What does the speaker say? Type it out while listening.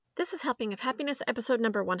This is Helping of Happiness, episode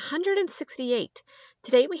number 168.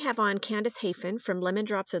 Today we have on Candace Hafen from Lemon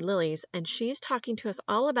Drops and Lilies, and she's talking to us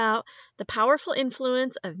all about the powerful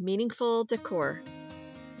influence of meaningful decor.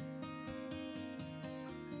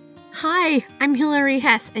 Hi, I'm Hilary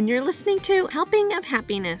Hess, and you're listening to Helping of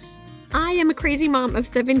Happiness. I am a crazy mom of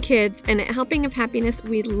 7 kids, and at Helping of Happiness,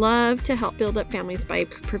 we love to help build up families by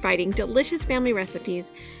providing delicious family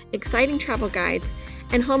recipes, exciting travel guides,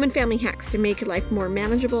 and home and family hacks to make life more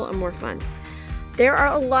manageable and more fun. There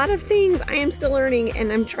are a lot of things I am still learning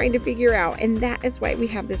and I'm trying to figure out, and that is why we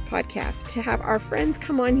have this podcast, to have our friends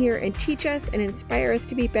come on here and teach us and inspire us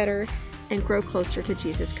to be better and grow closer to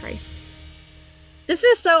Jesus Christ. This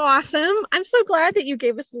is so awesome. I'm so glad that you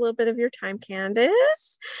gave us a little bit of your time,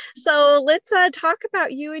 Candace. So let's talk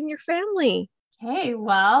about you and your family. Hey,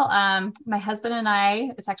 well, my husband and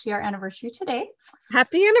I, it's actually our anniversary today.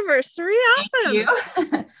 Happy anniversary. Awesome.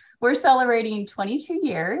 Thank you. We're celebrating 22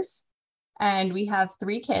 years and we have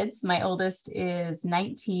 3 kids. My oldest is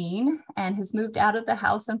 19 and has moved out of the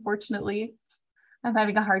house. Unfortunately, I'm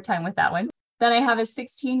having a hard time with that one. Then I have a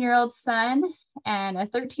 16-year-old son and a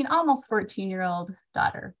 13, almost 14-year-old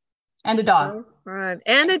daughter and a dog. So fun.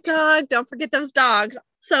 And a dog. Don't forget those dogs.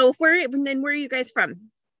 So where are you guys from?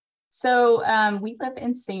 So we live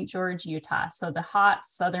in St. George, Utah. So the hot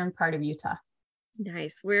southern part of Utah.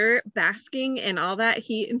 Nice. We're basking in all that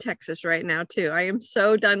heat in Texas right now too. I am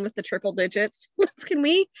so done with the triple digits. Can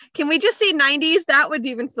we just see 90s? That would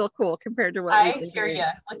even feel cool compared to what I hear you.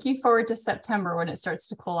 Looking forward to September when it starts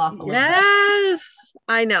to cool off a little bit. Yes,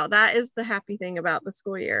 I know. That is the happy thing about the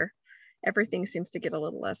school year. Everything seems to get a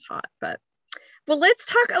little less hot, but well, let's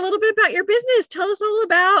talk a little bit about your business. Tell us all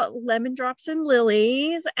about Lemon Drops and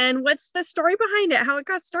Lilies and what's the story behind it, how it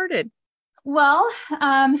got started. Well,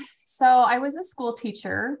 so I was a school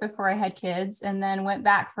teacher before I had kids and then went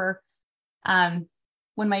back for, when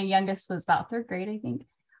my youngest was about 3rd grade, I think,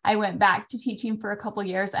 I went back to teaching for a couple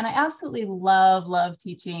years and I absolutely love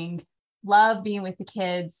teaching, love being with the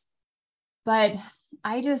kids, but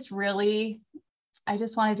I just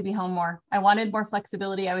wanted to be home more. I wanted more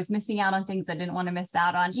flexibility. I was missing out on things I didn't want to miss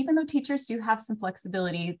out on, even though teachers do have some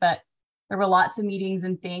flexibility, but there were lots of meetings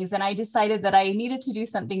and things. And I decided that I needed to do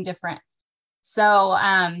something different. So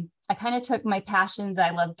I kind of took my passions.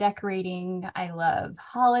 I love decorating. I love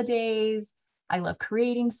holidays. I love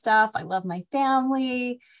creating stuff. I love my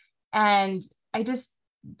family. And I just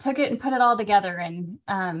took it and put it all together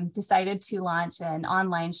and decided to launch an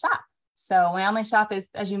online shop. So my online shop is,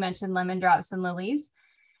 as you mentioned, Lemon Drops and Lilies.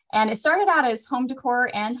 And it started out as home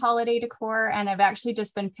decor and holiday decor. And I've actually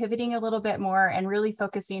just been pivoting a little bit more and really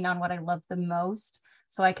focusing on what I love the most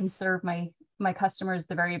so I can serve my customers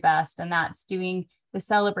the very best. And that's doing the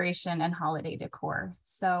celebration and holiday decor.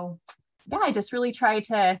 So yeah, I just really try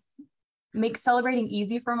to make celebrating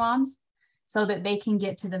easy for moms so that they can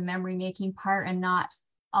get to the memory making part and not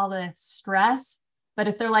all the stress. But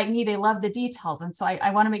if they're like me, they love the details. And so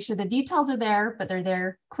I want to make sure the details are there, but they're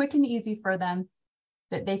there quick and easy for them,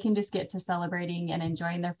 that they can just get to celebrating and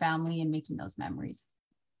enjoying their family and making those memories.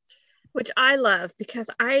 Which I love because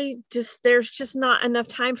there's just not enough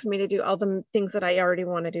time for me to do all the things that I already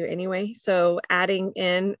want to do anyway. So adding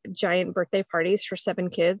in giant birthday parties for 7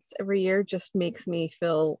 kids every year just makes me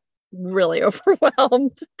feel really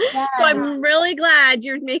overwhelmed. Yes. So I'm really glad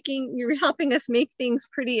you're helping us make things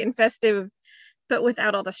pretty and festive, but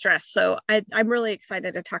without all the stress. So I'm really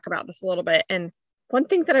excited to talk about this a little bit. And one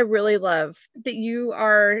thing that I really love that you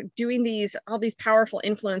are doing all these powerful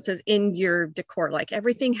influences in your decor, like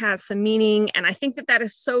everything has some meaning. And I think that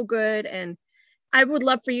is so good. And I would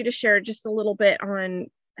love for you to share just a little bit on,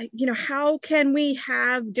 how can we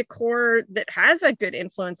have decor that has a good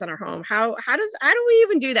influence on our home? How do we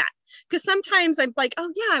even do that? Because sometimes I'm like, oh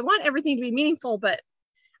yeah, I want everything to be meaningful, but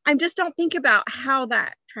I just don't think about how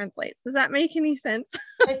that translates. Does that make any sense?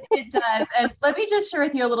 It does. And let me just share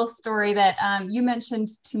with you a little story that you mentioned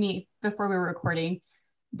to me before we were recording,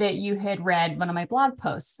 that you had read one of my blog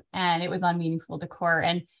posts and it was on meaningful decor.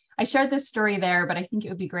 And I shared this story there, but I think it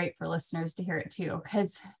would be great for listeners to hear it too,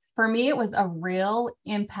 because for me, it was a real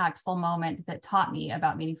impactful moment that taught me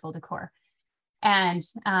about meaningful decor. And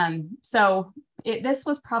this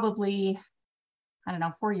was probably,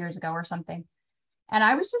 4 years ago or something. And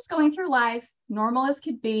I was just going through life, normal as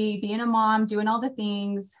could be, being a mom, doing all the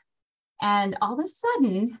things. And all of a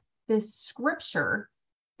sudden, this scripture,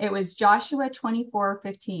 it was Joshua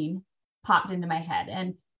 24:15, popped into my head.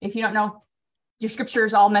 And if you don't know, your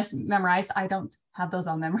scriptures all memorized. I don't have those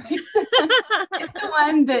all memorized. It's the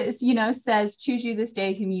one that, says, choose you this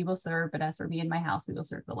day whom you will serve, but as for me and my house, we will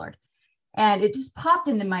serve the Lord. And it just popped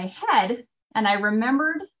into my head. And I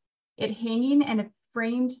remembered it hanging in a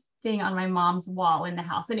framed thing on my mom's wall in the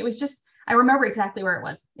house. And it was just, I remember exactly where it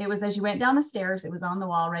was. It was as you went down the stairs, it was on the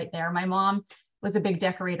wall right there. My mom was a big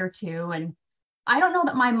decorator too. And I don't know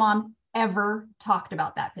that my mom ever talked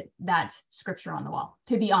about that scripture on the wall,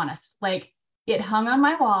 to be honest. Like, it hung on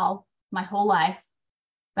my wall my whole life,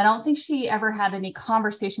 but I don't think she ever had any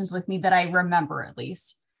conversations with me that I remember, at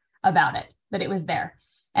least, about it, but it was there.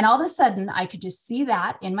 And all of a sudden I could just see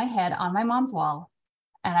that in my head on my mom's wall.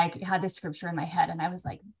 And I had this scripture in my head, and I was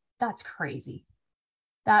like, that's crazy.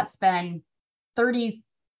 That's been 30,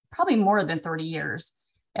 probably more than 30 years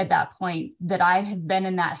at that point that I had been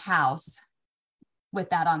in that house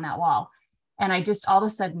with that on that wall. And I just all of a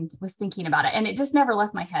sudden was thinking about it, and it just never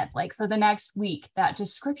left my head. Like, for the next week, that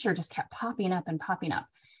just scripture just kept popping up and popping up.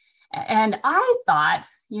 And I thought,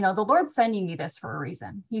 the Lord's sending me this for a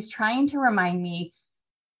reason. He's trying to remind me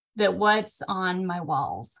that what's on my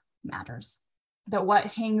walls matters, that what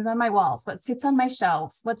hangs on my walls, what sits on my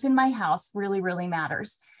shelves, what's in my house really, really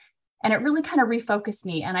matters. And it really kind of refocused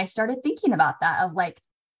me. And I started thinking about that, of like,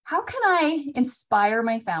 how can I inspire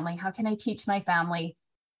my family? How can I teach my family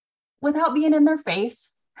without being in their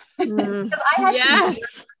face? Because I had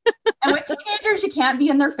teenagers, and with teenagers, you can't be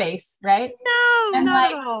in their face, right? No, and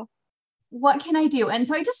not like, at all. What can I do? And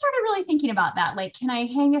so I just started really thinking about that. Like, can I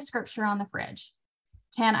hang a scripture on the fridge?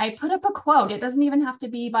 Can I put up a quote? It doesn't even have to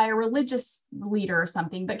be by a religious leader or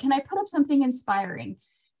something, but can I put up something inspiring?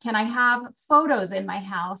 Can I have photos in my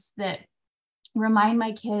house that remind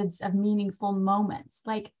my kids of meaningful moments,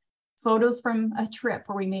 like photos from a trip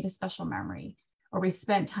where we made a special memory or we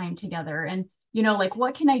spent time together? And, like,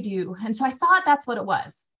 what can I do? And so I thought that's what it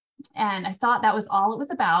was. And I thought that was all it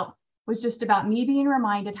was about, was just about me being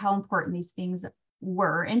reminded how important these things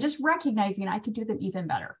were, and just recognizing I could do them even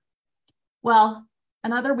better. Well,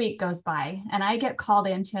 another week goes by, and I get called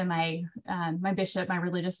into my bishop, my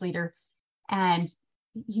religious leader, and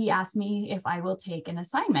he asked me if I will take an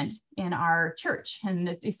assignment in our church. And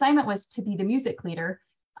the assignment was to be the music leader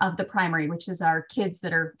of the primary, which is our kids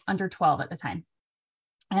that are under 12 at the time.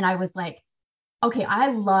 And I was like, okay, I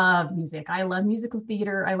love music. I love musical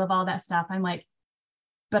theater. I love all that stuff. I'm like,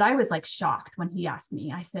 but I was like shocked when he asked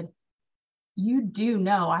me. I said, you do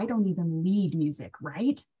know I don't even lead music,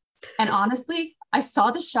 right? And honestly, I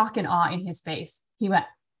saw the shock and awe in his face. He went,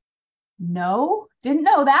 no, didn't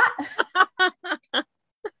know that.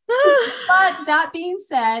 But that being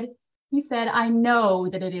said, he said, I know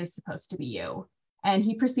that it is supposed to be you. And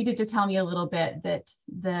he proceeded to tell me a little bit that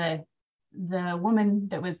the woman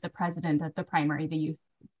that was the president of the primary, the youth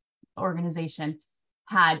organization,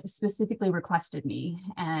 had specifically requested me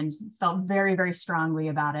and felt very, very strongly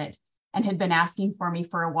about it, and had been asking for me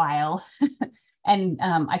for a while. And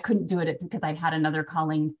I couldn't do it because I'd had another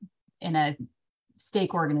calling in a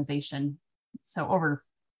stake organization, so over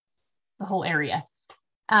the whole area.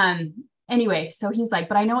 Anyway, so he's like,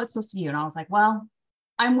 but I know it's supposed to be you. And I was like, well,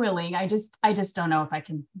 I'm willing. I just don't know if I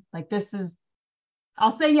can, like,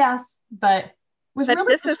 I'll say yes, but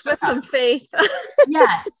this is with some faith.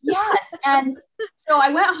 Yes. And so I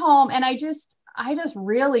went home, and I just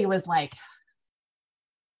really was like,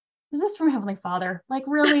 is this from Heavenly Father? Like,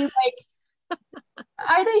 really? Like,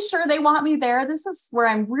 are they sure they want me there? This is where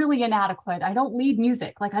I'm really inadequate. I don't lead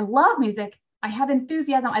music. Like, I love music. I have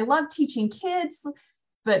enthusiasm. I love teaching kids,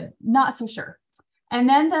 but not so sure. And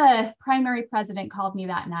then the primary president called me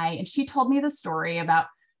that night, and she told me the story about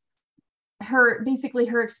her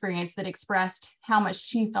experience that expressed how much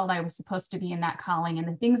she felt I was supposed to be in that calling, and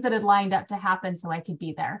the things that had lined up to happen so I could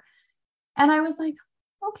be there. And I was like,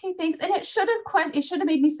 okay, thanks. And it should have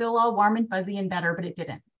made me feel all warm and fuzzy and better, but it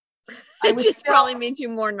didn't. It just probably made you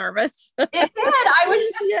more nervous. It did. I was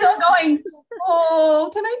just still going,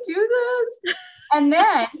 oh, can I do this? And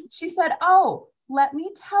then she said, oh, let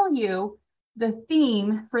me tell you the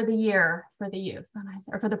theme for the year for the youth. And I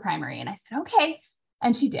said, or for the primary. And I said, okay.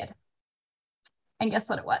 And she did. And guess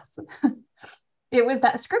what it was? It was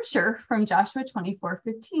that scripture from Joshua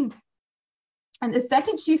 24:15. And the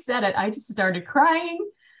second she said it, I just started crying,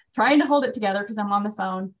 trying to hold it together because I'm on the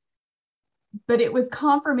phone. But it was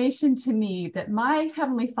confirmation to me that my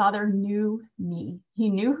Heavenly Father knew me. He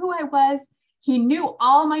knew who I was. He knew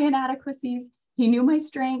all my inadequacies. He knew my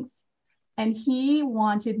strengths. And he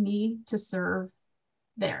wanted me to serve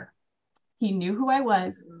there. He knew who I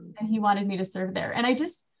was, and he wanted me to serve there. And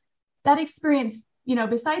that experience,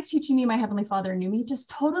 besides teaching me my Heavenly Father knew me, just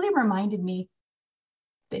totally reminded me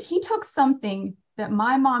that he took something that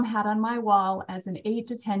my mom had on my wall as an 8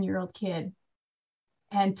 to 10-year-old kid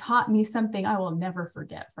and taught me something I will never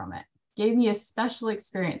forget from it. Gave me a special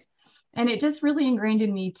experience. And it just really ingrained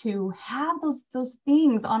in me to have those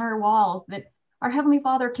things on our walls that our Heavenly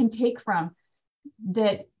Father can take from.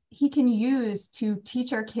 that he can use to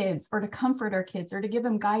teach our kids or to comfort our kids or to give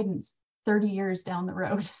them guidance 30 years down the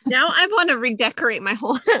road. Now I want to redecorate my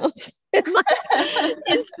whole house.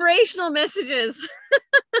 Inspirational messages.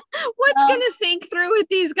 What's going to sink through with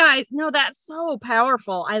these guys? No, that's so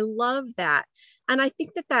powerful. I love that. And I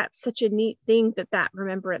think that that's such a neat thing that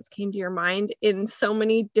remembrance came to your mind in so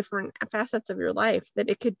many different facets of your life, that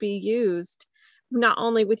it could be used not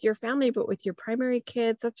only with your family, but with your primary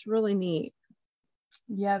kids. That's really neat.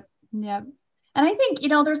 Yep. And I think,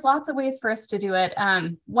 there's lots of ways for us to do it.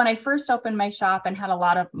 When I first opened my shop and had a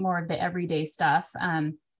lot of more of the everyday stuff,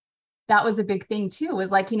 that was a big thing too,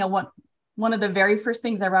 was like, one of the very first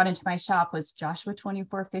things I brought into my shop was Joshua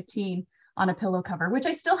 24:15 on a pillow cover, which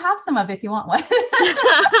I still have some of if you want one.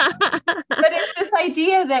 But it's this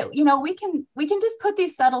idea that, we can just put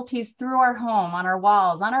these subtleties through our home, on our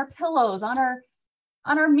walls, on our pillows, on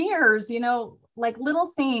our mirrors, like little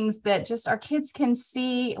things that just our kids can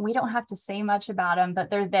see. We don't have to say much about them, but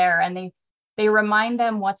they're there, and they remind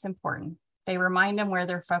them what's important. They remind them where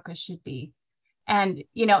their focus should be. And,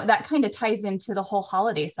 that kind of ties into the whole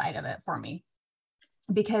holiday side of it for me,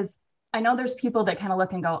 because I know there's people that kind of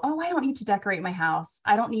look and go, oh, I don't need to decorate my house.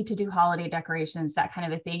 I don't need to do holiday decorations, that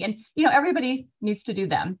kind of a thing. And, everybody needs to do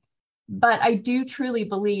them. But I do truly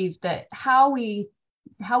believe that how we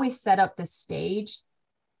set up the stage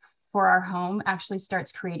for our home actually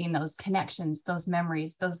starts creating those connections, those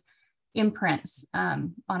memories, those imprints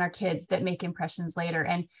on our kids that make impressions later.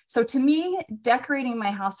 And so to me, decorating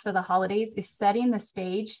my house for the holidays is setting the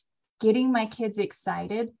stage, getting my kids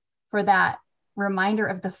excited for that reminder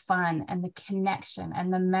of the fun and the connection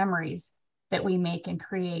and the memories that we make and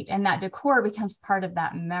create. And that decor becomes part of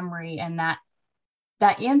that memory and that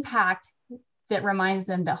impact that reminds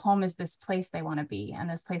them that home is this place they want to be and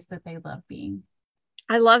this place that they love being.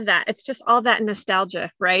 I love that. It's just all that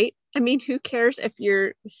nostalgia, right? I mean, who cares if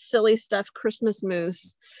your silly stuff Christmas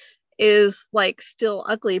moose is like still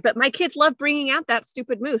ugly, but my kids love bringing out that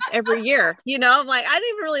stupid moose every year. I'm like, I don't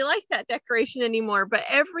even really like that decoration anymore, but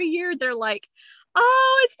every year they're like,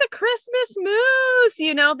 oh, it's the Christmas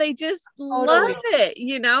moose. They just love it.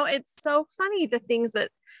 It's so funny, the things that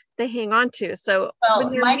they hang on to. So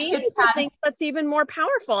when you're meaningful things, that's even more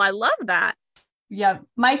powerful. I love that. Yeah.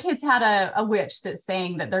 My kids had a witch that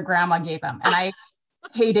sang that their grandma gave them, and I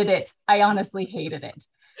hated it. I honestly hated it.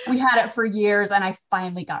 We had it for years and I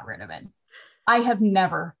finally got rid of it. I have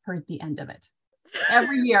never heard the end of it.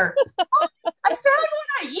 Every year, oh, I found one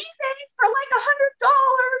on eBay for like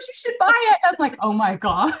 $100. You should buy it. I'm like, oh my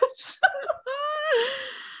gosh.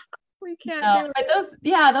 We can't do it. But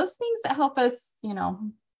those things that help us,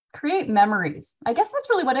 create memories. I guess that's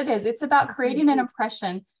really what it is. It's about creating an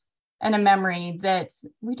impression and a memory that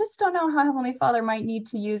we just don't know how Heavenly Father might need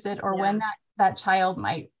to use it, or when that child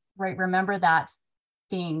might remember that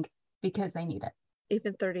thing because they need it.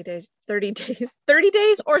 Even 30 days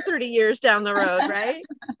or 30 years down the road, right?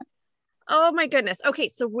 Oh my goodness. Okay.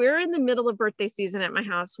 So we're in the middle of birthday season at my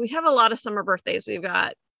house. We have a lot of summer birthdays. We've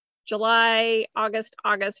got July, August,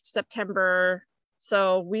 September.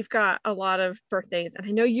 So we've got a lot of birthdays, and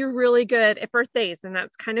I know you're really good at birthdays, and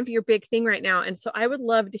that's kind of your big thing right now. And so I would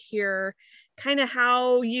love to hear kind of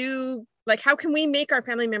how can we make our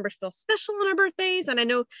family members feel special on our birthdays? And I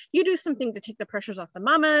know you do something to take the pressures off the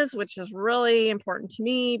mamas, which is really important to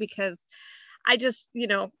me, because I just,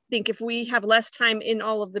 think if we have less time in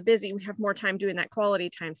all of the busy, we have more time doing that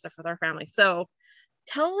quality time stuff with our family. So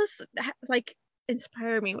tell us,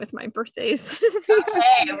 inspire me with my birthdays.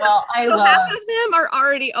 Okay, well, half of them are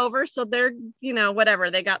already over, so they're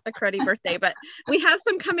whatever, they got the cruddy birthday, but we have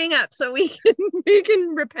some coming up, so we can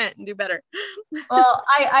repent and do better. Well,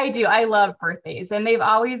 I do. I love birthdays, and they've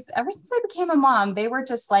always, ever since I became a mom, they were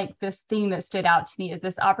just like this thing that stood out to me, is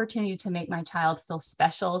this opportunity to make my child feel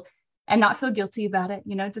special and not feel guilty about it.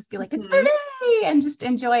 Just be like, it's their day, and just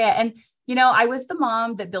enjoy it. And I was the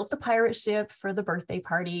mom that built the pirate ship for the birthday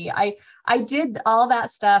party. I did all that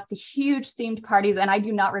stuff, the huge themed parties, and I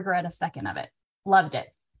do not regret a second of it. Loved it.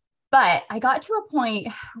 But I got to a point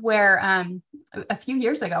where a few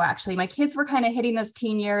years ago, actually, my kids were kind of hitting those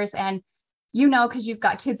teen years. And, because you've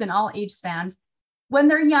got kids in all age spans, when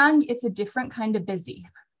they're young, it's a different kind of busy.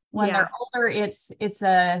 When they're older, it's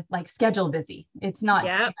a like schedule busy. It's not,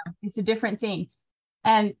 it's a different thing.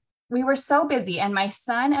 And we were so busy, and my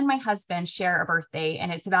son and my husband share a birthday, and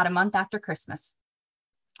it's about a month after Christmas.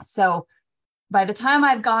 So by the time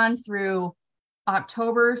I've gone through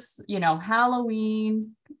October's,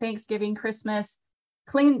 Halloween, Thanksgiving, Christmas,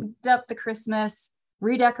 cleaned up the Christmas,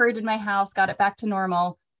 redecorated my house, got it back to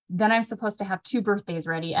normal, then I'm supposed to have 2 birthdays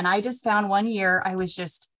ready. And I just found one year I was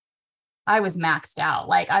just I was maxed out.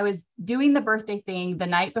 Like I was doing the birthday thing the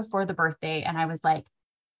night before the birthday. And I was like,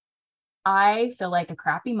 I feel like a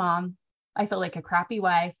crappy mom. I feel like a crappy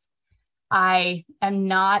wife. I am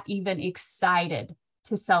not even excited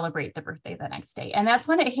to celebrate the birthday the next day. And that's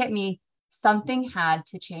when it hit me. Something had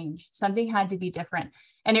to change. Something had to be different.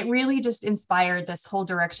 And it really just inspired this whole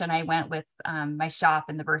direction I went with my shop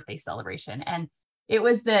and the birthday celebration. And it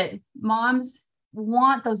was that moms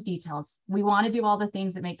want those details. We want to do all the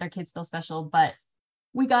things that make their kids feel special, but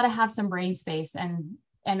we got to have some brain space, and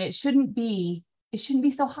it shouldn't be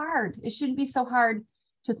so hard. It shouldn't be so hard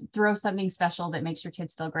to throw something special that makes your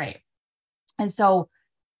kids feel great. And so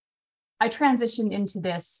I transitioned into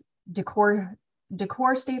this decor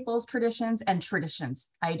staples, traditions, and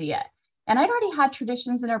traditions idea. And I'd already had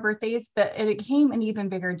traditions in our birthdays, but it became an even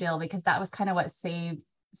bigger deal because that was kind of what saved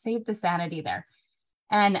the sanity there.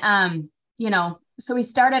 And, so we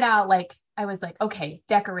started out like, I was like, okay,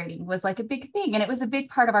 decorating was like a big thing. And it was a big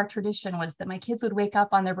part of our tradition was that my kids would wake up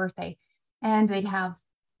on their birthday and they'd have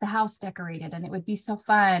the house decorated and it would be so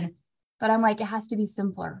fun. But I'm like, it has to be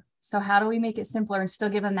simpler. So how do we make it simpler and still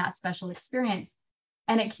give them that special experience?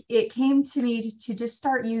 And it came to me to just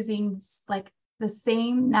start using like the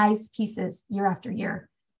same nice pieces year after year,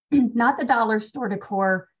 not the dollar store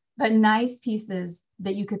decor, but nice pieces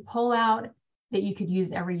that you could pull out that you could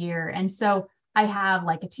use every year. And so I have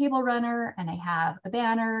like a table runner and I have a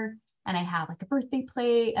banner and I have like a birthday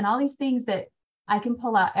plate and all these things that I can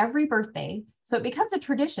pull out every birthday. So it becomes a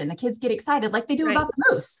tradition. The kids get excited like they do about the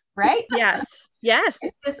moose, right? Yes. Yes.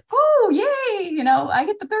 It's this, oh, yay. I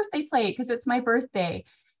get the birthday plate because it's my birthday.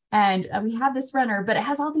 And we have this runner, but it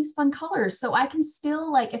has all these fun colors. So I can still,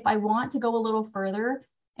 like, if I want to go a little further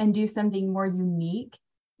and do something more unique,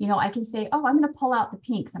 I can say, oh, I'm going to pull out the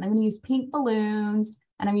pinks and I'm going to use pink balloons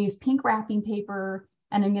and I'm going to use pink wrapping paper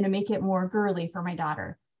and I'm going to make it more girly for my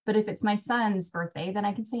daughter. But if it's my son's birthday, then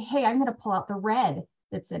I can say, hey, I'm going to pull out the red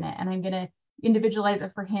that's in it and I'm going to individualize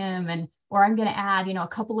it for him. Or I'm going to add, a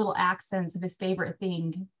couple little accents of his favorite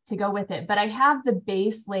thing to go with it. But I have the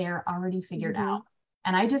base layer already figured out.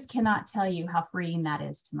 And I just cannot tell you how freeing that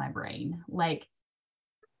is to my brain. Like,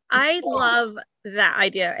 I love that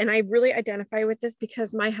idea. And I really identify with this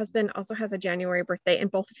because my husband also has a January birthday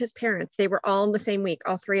and both of his parents, they were all in the same week,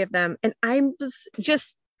 all three of them. And I was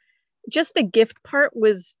just the gift part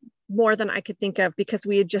was more than I could think of because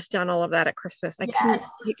we had just done all of that at Christmas. I couldn't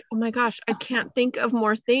think, oh my gosh, I can't think of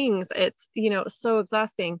more things. It's, so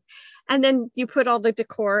exhausting. And then you put all the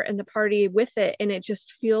decor and the party with it and it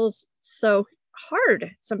just feels so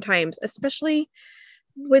hard sometimes, especially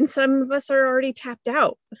when some of us are already tapped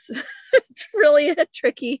out. It's really a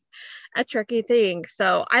tricky thing.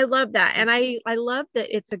 So I love that. And I love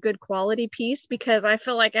that it's a good quality piece because I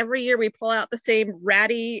feel like every year we pull out the same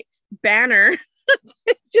ratty banner.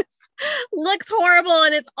 It just looks horrible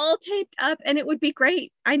and it's all taped up and it would be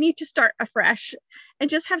great. I need to start afresh and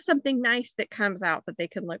just have something nice that comes out that they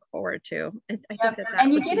can look forward to. I think that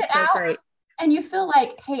and you would get be it so out great. And you feel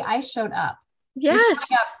like, hey, I showed up. Yes.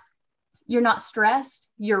 You're not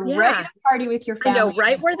stressed. You're ready to party with your family. I know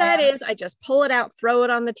right where that is. I just pull it out, throw it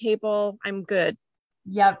on the table. I'm good.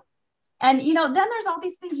 Yep. And, then there's all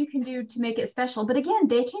these things you can do to make it special. But again,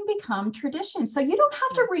 they can become traditions. So you don't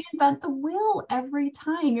have to reinvent the wheel every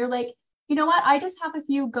time. You're like, you know what? I just have a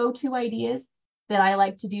few go-to ideas that I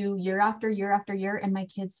like to do year after year after year. And my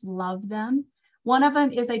kids love them. One of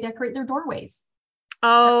them is I decorate their doorways.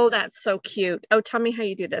 Oh, that's so cute. Oh, tell me how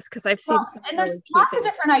you do this because I've seen and there's lots of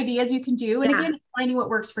different ideas you can do. And again, finding what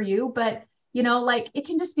works for you. But, like it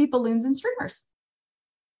can just be balloons and streamers.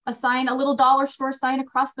 A sign, a little dollar store sign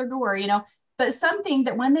across their door, but something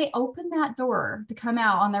that when they open that door to come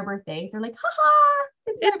out on their birthday, they're like, haha,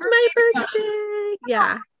 it's my birthday.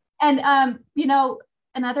 Yeah. And,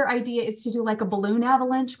 another idea is to do like a balloon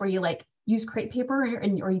avalanche where you like use crepe paper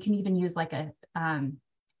or you can even use like a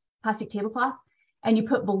plastic tablecloth and you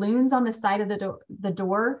put balloons on the side of the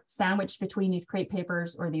door sandwiched between these crepe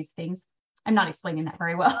papers or these things. I'm not explaining that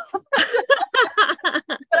very well.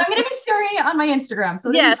 But I'm going to be sharing it on my Instagram.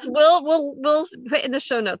 So yes, we'll put in the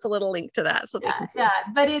show notes a little link to that so they can see. Yeah,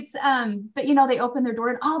 but it's but they open their door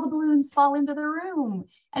and all the balloons fall into the room,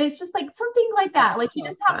 and it's just like something like that. Like you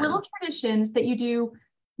just have little traditions that you do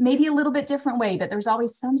maybe a little bit different way, but there's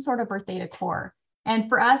always some sort of birthday decor. And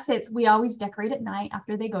for us, we always decorate at night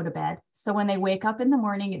after they go to bed. So when they wake up in the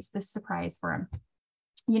morning, it's this surprise for them.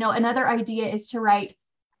 Another idea is to write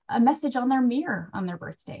a message on their mirror on their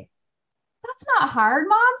birthday. That's not hard,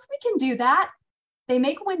 moms. We can do that. They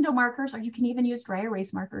make window markers, or you can even use dry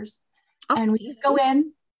erase markers. And we just go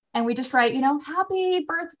in and we just write, happy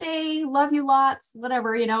birthday, love you lots,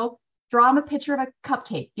 whatever, draw them a picture of a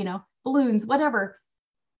cupcake, balloons, whatever.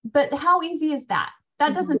 But how easy is that? That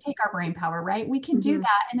Mm-hmm. doesn't take our brain power, right? We can do Mm-hmm.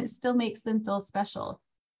 that and it still makes them feel special.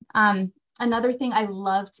 Another thing I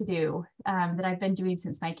love to do that I've been doing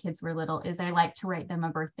since my kids were little is I like to write them a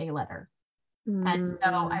birthday letter. And so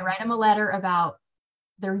I write them a letter about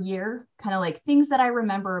their year, kind of like things that I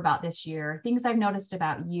remember about this year, things I've noticed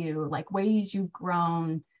about you, like ways you've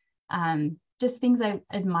grown, just things I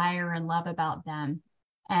admire and love about them.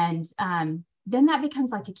 And then that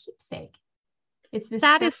becomes like a keepsake. It's this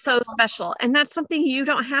That is so special. And that's something you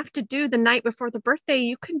don't have to do the night before the birthday.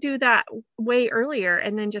 You can do that way earlier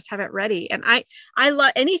and then just have it ready. And I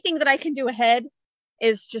love anything that I can do ahead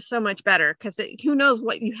is just so much better, because who knows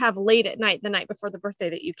what you have late at night, the night before the birthday,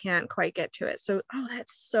 that you can't quite get to it. So, oh,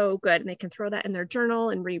 that's so good. And they can throw that in their journal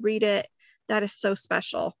and reread it. That is so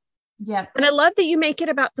special. Yep. And I love that you make it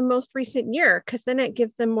about the most recent year, because then it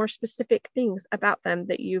gives them more specific things about them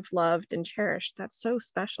that you've loved and cherished. That's so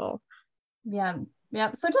special. Yeah.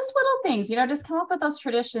 Yep. So just little things, just come up with those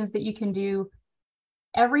traditions that you can do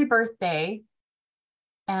every birthday.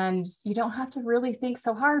 And you don't have to really think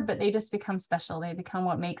so hard, but they just become special. They become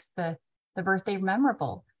what makes the birthday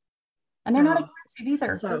memorable. And they're not expensive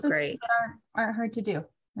either. So those are great. things that aren't hard to do,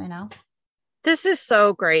 This is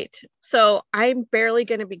so great. So I'm barely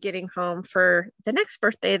going to be getting home for the next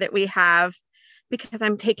birthday that we have, because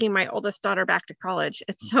I'm taking my oldest daughter back to college.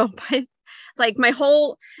 And so my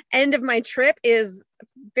whole end of my trip is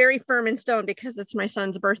very firm in stone, because it's my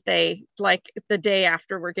son's birthday, like the day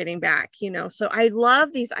after we're getting back, So I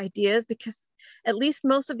love these ideas, because at least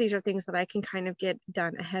most of these are things that I can kind of get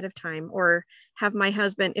done ahead of time, or have my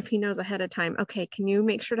husband, if he knows ahead of time, okay, can you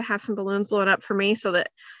make sure to have some balloons blown up for me, so that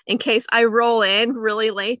in case I roll in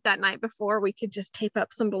really late that night before, we could just tape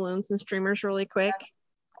up some balloons and streamers really quick,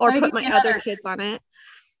 or put my other kids on it.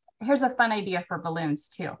 Here's a fun idea for balloons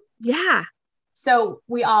too. Yeah. So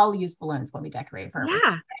we all use balloons when we decorate for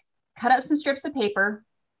yeah. Cut up some strips of paper,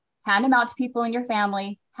 hand them out to people in your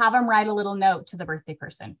family, have them write a little note to the birthday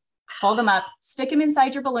person, hold them up, stick them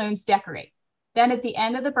inside your balloons, decorate. Then at the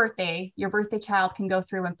end of the birthday, your birthday child can go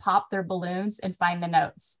through and pop their balloons and find the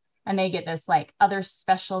notes. And they get this like other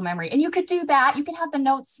special memory. And you could do that. You can have the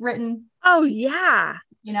notes written. Oh, yeah.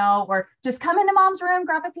 Or just come into mom's room,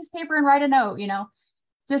 grab a piece of paper and write a note,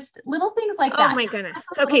 just little things like that. Oh my goodness.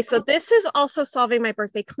 Okay. So this is also solving my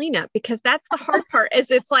birthday cleanup, because that's the hard part, is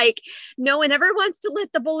it's like, no one ever wants to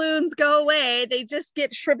let the balloons go away. They just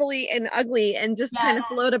get shrivelly and ugly and just kind of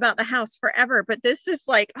float about the house forever. But this is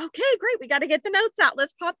like, okay, great. We got to get the notes out.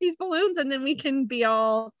 Let's pop these balloons, and then we can be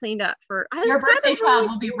all cleaned up for your birthday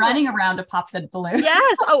child will be running around to pop the balloons.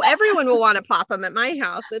 Yes. Oh, everyone will want to pop them at my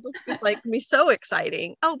house. It'll be so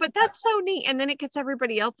exciting. Oh, but that's so neat. And then it gets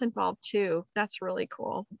everybody else involved too. That's really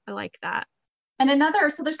cool. I like that. And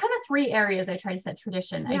so there's kind of 3 areas I try to set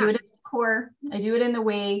tradition. I do it in the decor, I do it in the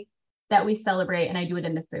way that we celebrate, and I do it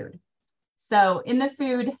in the food. So in the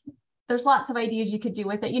food, there's lots of ideas you could do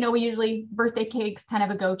with it. We usually, birthday cakes kind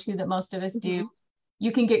of a go-to that most of us do.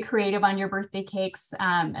 You can get creative on your birthday cakes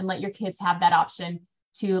and let your kids have that option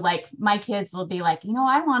to, like, my kids will be like,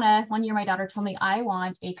 one year my daughter told me, I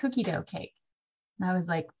want a cookie dough cake. And I was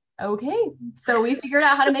like, okay. So we figured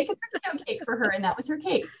out how to make a cookie dough cake for her, and that was her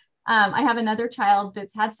cake. I have another child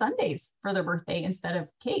that's had sundaes for their birthday instead of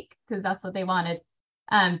cake, because that's what they wanted.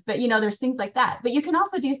 But there's things like that. But you can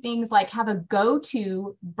also do things like have a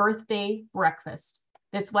go-to birthday breakfast.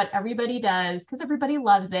 That's what everybody does, because everybody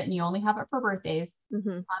loves it, and you only have it for birthdays on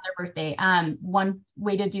their birthday. One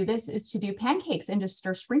way to do this is to do pancakes and just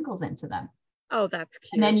stir sprinkles into them. Oh, that's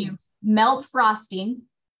cute. And then you melt frosting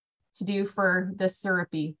to do for the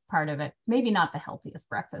syrupy part of it. Maybe not the healthiest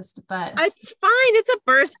breakfast, but it's fine. It's a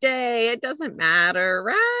birthday. It doesn't matter,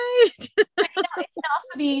 right? It can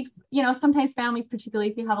also be, sometimes families, particularly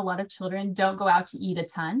if you have a lot of children, don't go out to eat a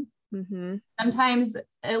ton. Sometimes,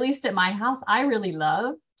 at least at my house, I really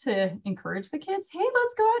love to encourage the kids, hey,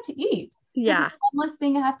 let's go out to eat. Yeah. It's one less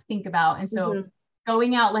thing I have to think about. And so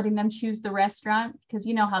going out, letting them choose the restaurant, because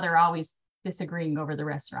you know how they're always disagreeing over the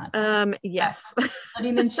restaurant. Yes.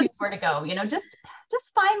 Letting them choose where to go,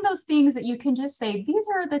 just find those things that you can just say, these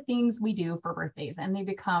are the things we do for birthdays, and they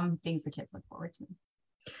become things the kids look forward to.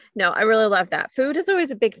 No, I really love that. Food is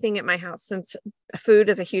always a big thing at my house, since food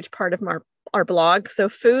is a huge part of our blog. So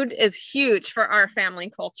food is huge for our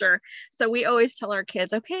family culture. So we always tell our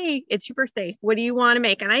kids, okay, it's your birthday. What do you want to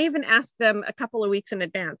make? And I even ask them a couple of weeks in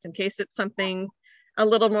advance, in case it's something a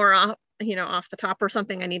little more off the top, or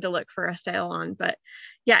something I need to look for a sale on. But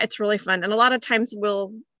yeah, it's really fun. And a lot of times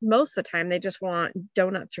most of the time they just want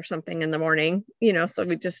donuts or something in the morning, so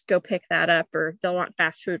we just go pick that up, or they'll want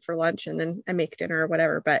fast food for lunch, and then I make dinner or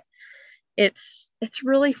whatever. But it's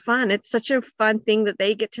really fun. It's such a fun thing that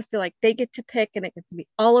they get to feel like they get to pick, and it gets to be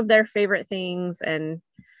all of their favorite things. And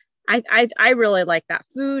I really like that.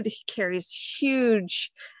 Food carries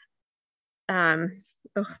huge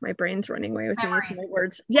oh, my brain's running away with me with my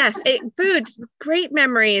words. Yes, foods, great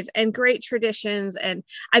memories and great traditions. And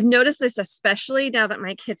I've noticed this especially now that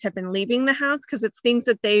my kids have been leaving the house, because it's things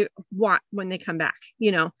that they want when they come back,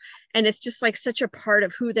 and it's just like such a part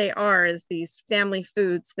of who they are, is these family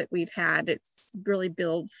foods that we've had. It's really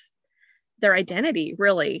builds their identity,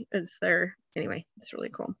 really, anyway, it's really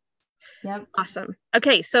cool. Yep. Awesome.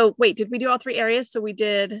 Okay, so wait, did we do all three areas? So we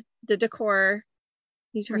did the decor.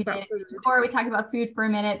 You talked about food. Decor, we talked about food for a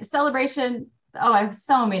minute. Celebration. Oh, I have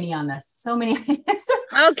so many on this. So many ideas.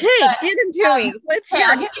 Okay, get into me. Let's hear.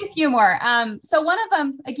 I'll give you a few more. So one of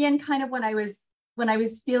them, again, kind of when I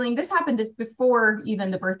was feeling, this happened before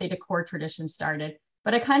even the birthday decor tradition started,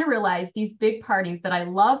 but I kind of realized these big parties that I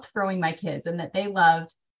loved throwing my kids and that they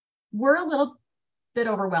loved were a little bit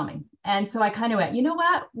overwhelming. And so I kind of went, you know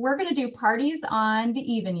what? We're going to do parties on the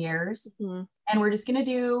even years, and we're just going to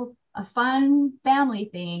do a fun family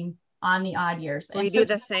thing on the odd years. We do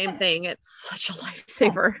the same thing. It's such a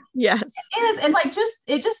lifesaver. Yes. It is. And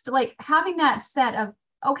it just like having that set of,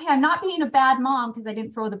 okay, I'm not being a bad mom because I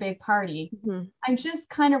didn't throw the big party. I'm just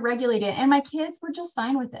kind of regulating it. And my kids were just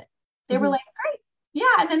fine with it. They were like, great. Yeah.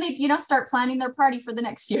 And then they, start planning their party for the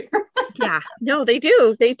next year. Yeah. No, they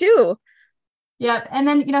do. They do. Yep. And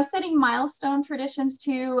then, setting milestone traditions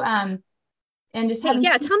too. And just tell me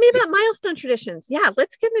about milestone traditions. Yeah,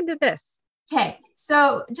 let's get into this. Okay,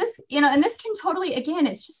 so just and this can totally, again,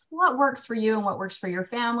 it's just what works for you and what works for your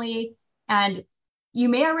family. And you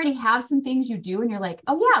may already have some things you do and you're like,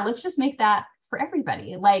 oh yeah, let's just make that for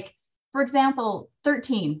everybody. Like, for example,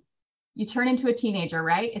 13, you turn into a teenager,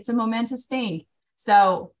 right? It's a momentous thing.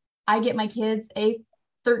 So I get my kids a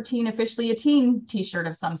 13 officially a teen t-shirt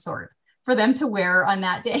of some sort for them to wear on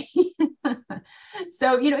that day.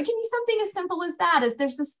 So, it can be something as simple as that, as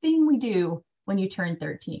there's this thing we do when you turn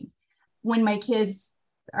 13. When my kids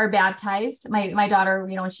are baptized, my daughter,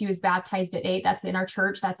 when she was baptized at 8, that's in our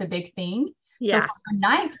church, that's a big thing. Yeah. So for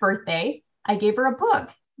her 9th birthday, I gave her a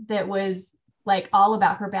book that was like all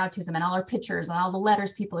about her baptism and all her pictures and all the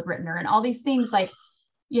letters people had written her and all these things, like,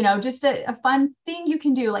 just a fun thing you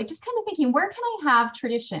can do, like just kind of thinking, where can I have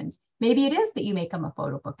traditions? Maybe it is that you make them a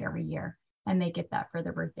photo book every year and they get that for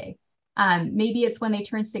their birthday. Maybe it's when they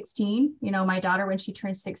turn 16, my daughter, when she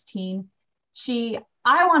turned 16,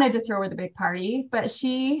 I wanted to throw her the big party, but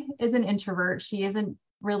she is an introvert. She isn't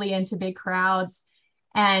really into big crowds.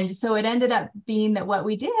 And so it ended up being that what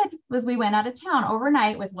we did was we went out of town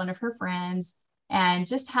overnight with one of her friends and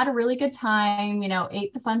just had a really good time,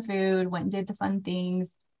 ate the fun food, went and did the fun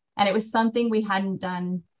things. And it was something we hadn't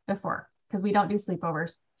done before because we don't do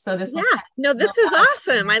sleepovers. So this was this is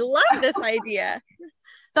awesome. I love this idea.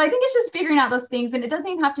 So I think it's just figuring out those things. And it doesn't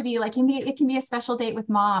even have to be like, it can be a special date with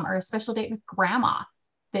mom or a special date with grandma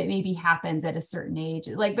that maybe happens at a certain age.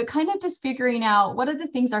 But kind of just figuring out what are the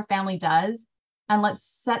things our family does. And let's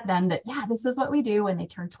set them that, this is what we do when they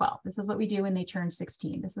turn 12. This is what we do when they turn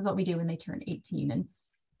 16. This is what we do when they turn 18.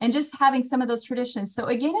 And just having some of those traditions. So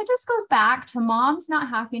again, it just goes back to moms not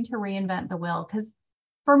having to reinvent the wheel. Because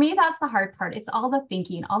for me, that's the hard part. It's all the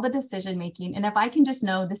thinking, all the decision making. And if I can just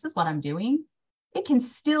know this is what I'm doing, it can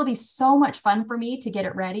still be so much fun for me to get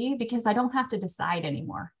it ready because I don't have to decide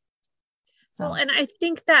anymore. So. Well, and I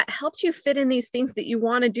think that helps you fit in these things that you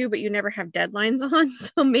want to do, but you never have deadlines on.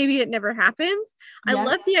 So maybe it never happens. Yeah. I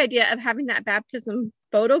love the idea of having that baptism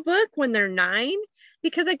photo book when they're 9,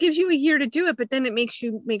 because it gives you a year to do it, but then it makes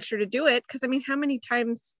you make sure to do it. Because how many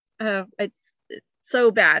times it's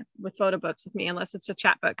so bad with photo books with me, unless it's a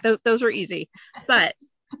chat book. Those are easy, but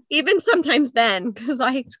even sometimes then,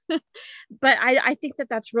 but I think that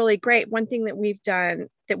that's really great. One thing that we've done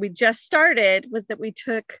that we just started was that we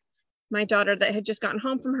took my daughter that had just gotten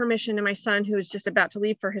home from her mission and my son who was just about to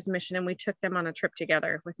leave for his mission, and we took them on a trip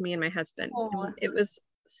together with me and my husband. And it was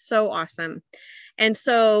so awesome. And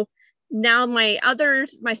so now my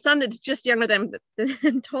son that's just younger than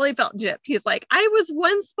totally felt gypped. He's like, I was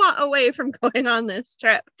one spot away from going on this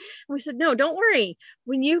trip. And we said, no, don't worry.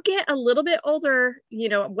 When you get a little bit older,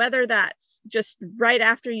 whether that's just right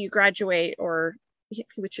after you graduate or,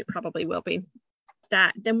 which it probably will be,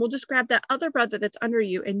 then we'll just grab that other brother that's under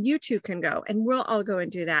you and you two can go and we'll all go and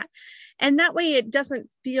do that. And that way it doesn't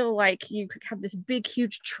feel like you have this big,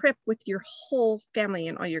 huge trip with your whole family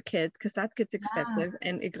and all your kids, because that gets expensive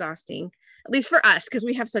and exhausting, at least for us, because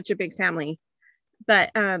we have such a big family.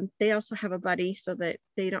 but they also have a buddy so that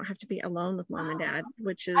they don't have to be alone with mom and dad,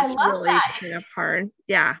 which is I love really that. kind of hard.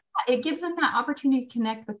 Yeah. It gives them that opportunity to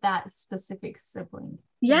connect with that specific sibling.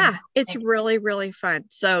 Yeah, it's really, really fun.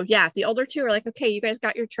 So yeah, the older two are like, okay, you guys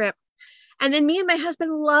got your trip. And then me and my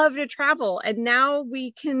husband love to travel. And now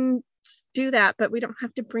we can do that, but we don't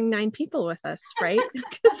have to bring 9 people with us, right?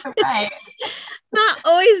 Right. Not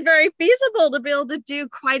always very feasible to be able to do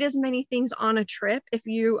quite as many things on a trip if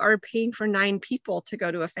you are paying for 9 people to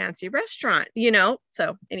go to a fancy restaurant,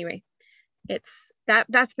 So anyway,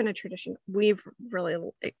 that's been a tradition. We've really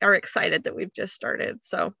are excited that we've just started.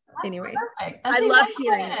 So anyway, I love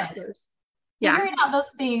hearing about those. Figuring out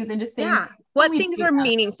those things and just saying, what things are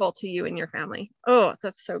meaningful to you and your family. Oh,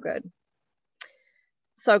 that's so good.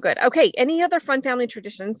 So good. Okay. Any other fun family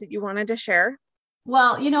traditions that you wanted to share?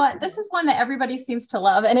 Well, you know what? This is one that everybody seems to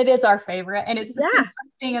love, and it is our favorite, and it's the simplest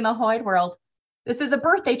thing in the whole wide world. This is a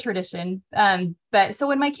birthday tradition. But so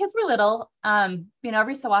when my kids were little,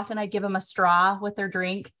 every so often I'd give them a straw with their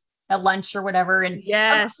drink at lunch or whatever. And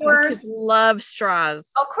yes, of course, kids love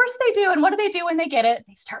straws. Of course they do. And what do when they get it?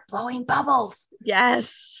 They start blowing bubbles.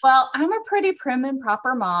 Yes. Well, I'm a pretty prim and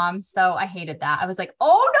proper mom, so I hated that. I was like,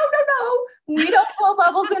 oh, no. We don't blow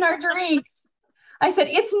bubbles in our drinks. I said,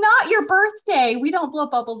 it's not your birthday. We don't blow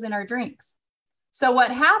bubbles in our drinks. So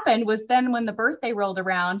what happened was then when the birthday rolled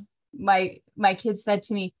around, my kids said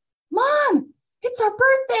to me, Mom, it's our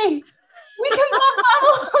birthday. We can blow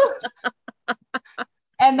bubbles.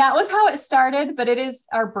 And that was how it started, but it is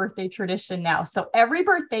our birthday tradition now. So every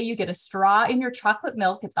birthday you get a straw in your chocolate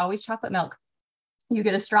milk. It's always chocolate milk. You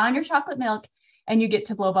get a straw in your chocolate milk and you get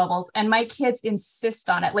to blow bubbles. And my kids insist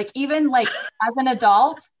on it. Even as an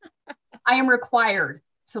adult, I am required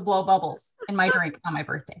to blow bubbles in my drink on my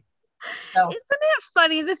birthday. So isn't it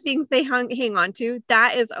funny the things they hang on to?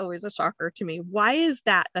 That is always a shocker to me. Why is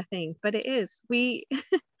that the thing? But it is. We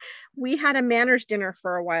had a manners dinner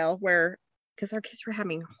for a while because our kids were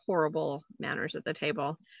having horrible manners at the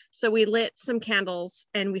table. So we lit some candles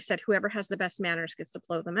and we said, whoever has the best manners gets to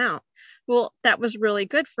blow them out. Well, that was really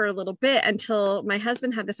good for a little bit until my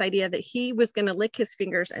husband had this idea that he was going to lick his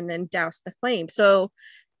fingers and then douse the flame. So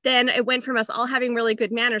then it went from us all having really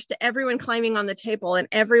good manners to everyone climbing on the table and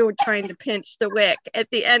everyone trying to pinch the wick at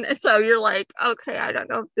the end. So you're like, okay, I don't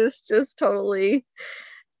know if this just totally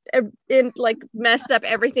messed up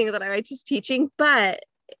everything that I was just teaching, but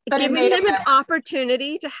giving them an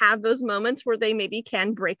opportunity to have those moments where they maybe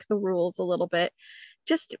can break the rules a little bit,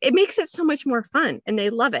 it makes it so much more fun and they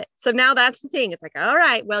love it. So now that's the thing. It's like, all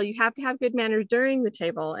right, well, you have to have good manners during the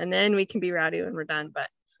table and then we can be rowdy when we're done. But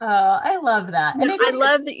oh, I love that. And I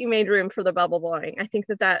love that you made room for the bubble blowing. I think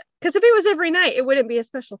that because if it was every night, it wouldn't be a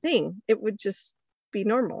special thing. It would just be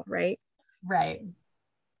normal, right? Right.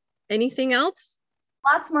 Anything else?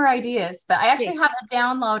 Lots more ideas, but I actually have a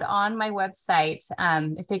download on my website.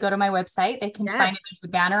 If they go to my website, they can find a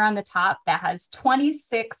banner on the top that has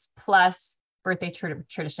 26 plus birthday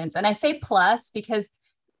traditions. And I say plus because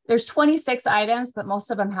there's 26 items, but most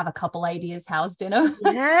of them have a couple ideas housed in them.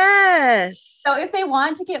 Yes. So if they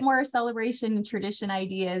want to get more celebration and tradition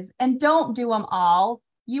ideas, and don't do them all,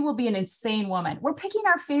 you will be an insane woman. We're picking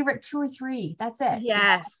our favorite 2 or 3. That's it.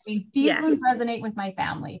 Yes. These ones resonate with my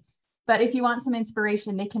family. But if you want some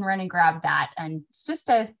inspiration, they can run and grab that. And it's just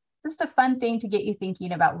a fun thing to get you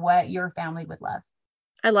thinking about what your family would love.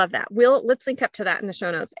 I love that. Let's link up to that in the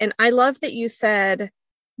show notes. And I love that you said,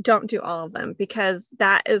 don't do all of them, because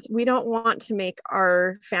we don't want to make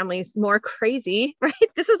our families more crazy, right?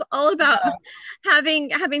 This is all about having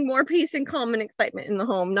more peace and calm and excitement in the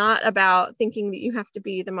home, not about thinking that you have to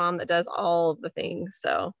be the mom that does all of the things.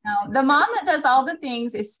 So no, the mom that does all the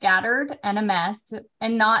things is scattered and a mess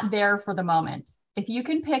and not there for the moment. If you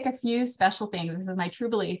can pick a few special things, this is my true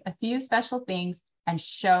belief, a few special things and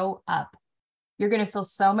show up, you're going to feel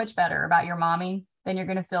so much better about your momming than you're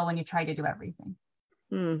going to feel when you try to do everything.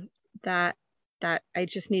 That I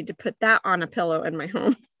just need to put that on a pillow in my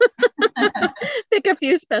home. Pick a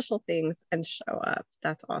few special things and show up.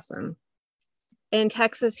 That's awesome. In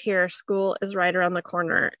Texas here, school is right around the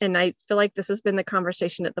corner. And I feel like this has been the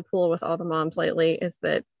conversation at the pool with all the moms lately, is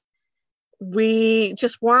that we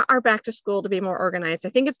just want our back to school to be more organized. I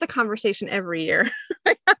think it's the conversation every year.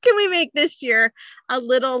 How can we make this year a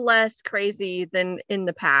little less crazy than in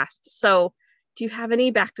the past? So do you have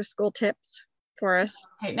any back to school tips for us?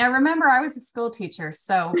 Okay, now remember, I was a school teacher,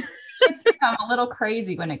 so kids become a little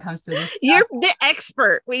crazy when it comes to this stuff. You're the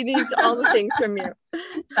expert. We need all the things from you. So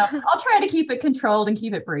I'll try to keep it controlled and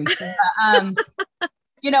keep it brief. One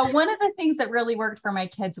of the things that really worked for my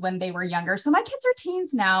kids when they were younger, so my kids are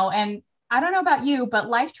teens now, and I don't know about you, but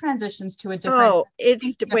life transitions to a different. Oh,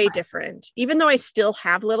 it's way different. Even though I still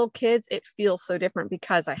have little kids, it feels so different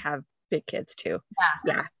because I have big kids too.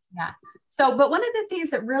 Yeah. Yeah. So, but one of the things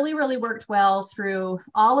that really, really worked well through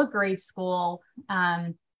all of grade school,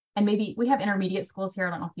 and maybe we have intermediate schools here. I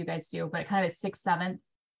don't know if you guys do, but it kind of is 6th, 7th,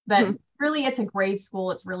 but really it's a grade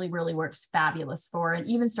school. It's really, really works fabulous for, and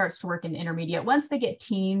even starts to work in intermediate. Once they get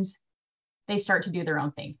teens, they start to do their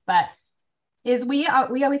own thing. But we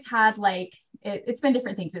always had like, it's been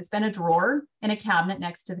different things. It's been a drawer in a cabinet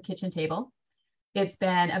next to the kitchen table. It's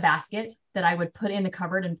been a basket that I would put in the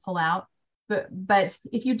cupboard and pull out. But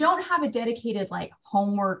if you don't have a dedicated like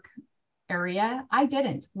homework area, I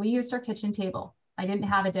didn't. We used our kitchen table. I didn't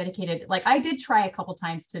have a dedicated, like I did try a couple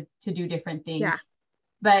times to do different things,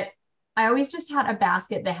 but I always just had a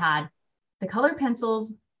basket that had the colored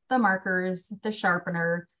pencils, the markers, the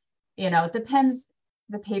sharpener, the pens,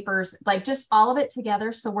 the papers, like just all of it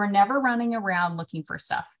together. So we're never running around looking for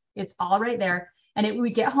stuff. It's all right there. And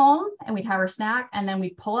we'd get home and we'd have our snack, and then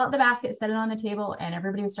we'd pull out the basket, set it on the table, and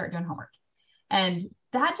everybody would start doing homework. And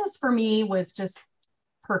that just for me was just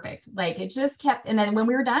perfect. Like it just kept, and then when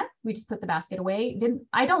we were done, we just put the basket away.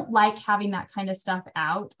 I don't like having that kind of stuff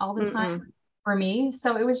out all the time for me.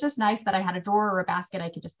 So it was just nice that I had a drawer or a basket I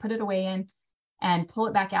could just put it away in and pull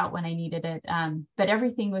it back out when I needed it. But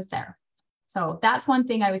everything was there. So that's one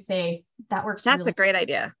thing I would say that works. That's a great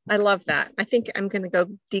idea. I love that. I think I'm going to go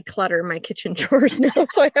declutter my kitchen drawers now.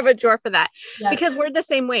 So I have a drawer for that because we're the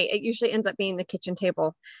same way. It usually ends up being the kitchen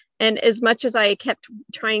table. And as much as I kept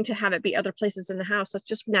trying to have it be other places in the house, that's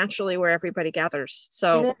just naturally where everybody gathers.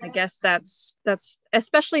 So I guess that's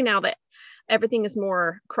especially now that everything is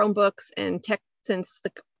more Chromebooks and tech since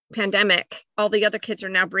the pandemic, all the other kids are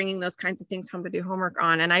now bringing those kinds of things home to do homework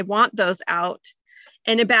on. And I want those out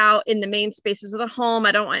and about in the main spaces of the home.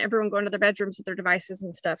 I don't want everyone going to their bedrooms with their devices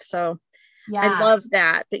and stuff. So I love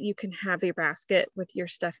that you can have your basket with your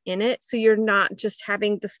stuff in it. So you're not just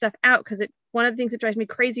having the stuff out, because one of the things that drives me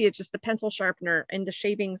crazy is just the pencil sharpener and the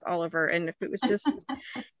shavings all over. And if it was just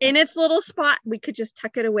in its little spot, we could just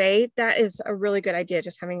tuck it away. That is a really good idea.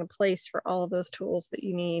 Just having a place for all of those tools that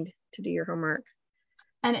you need to do your homework.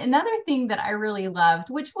 And another thing that I really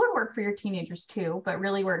loved, which would work for your teenagers too, but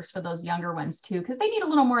really works for those younger ones too, because they need a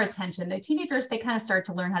little more attention. The teenagers, they kind of start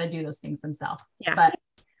to learn how to do those things themselves. Yeah. But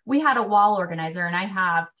we had a wall organizer, and I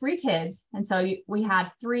have 3 kids. And so we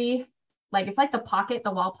had 3, like, it's like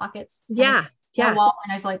the wall pockets. Yeah. A wall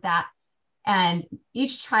organizer like that. And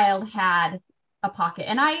each child had a pocket.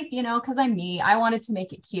 And I, because I'm me, I wanted to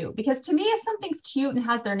make it cute, because to me, if something's cute and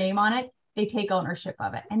has their name on it, they take ownership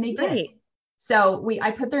of it. And they did. Right. So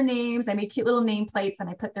I put their names, I made cute little nameplates, and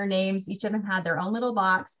I put their names. Each of them had their own little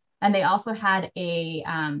box. And they also had a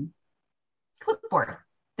clipboard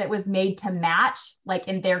that was made to match, like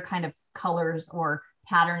in their kind of colors or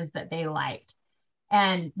patterns that they liked.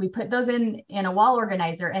 And we put those in a wall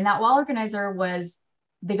organizer. And that wall organizer was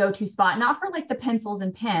the go-to spot, not for like the pencils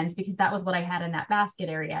and pens, because that was what I had in that basket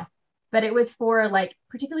area. But it was for like,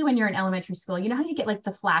 particularly when you're in elementary school, you know how you get like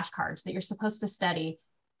the flashcards that you're supposed to study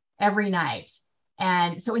every night.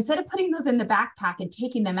 And so instead of putting those in the backpack and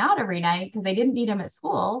taking them out every night, because they didn't need them at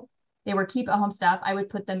school, they were keep at home stuff, I would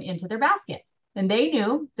put them into their basket. And they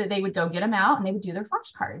knew that they would go get them out and they would do their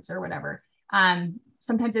flashcards or whatever.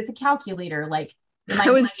 Sometimes it's a calculator. Like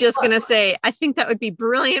I was just going to say, I think that would be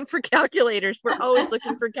brilliant for calculators. We're always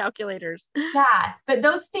looking for calculators. Yeah. But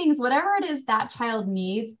those things, whatever it is that child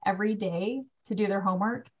needs every day to do their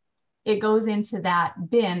homework, it goes into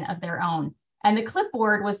that bin of their own. And the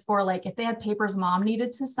clipboard was for like, if they had papers mom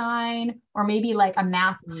needed to sign, or maybe like a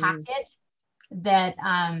math packet that,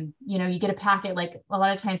 you get a packet. Like a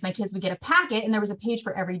lot of times my kids would get a packet and there was a page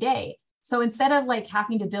for every day. So instead of like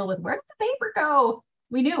having to deal with where did the paper go,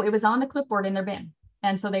 we knew it was on the clipboard in their bin.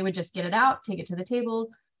 And so they would just get it out, take it to the table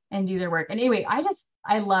and do their work. And anyway,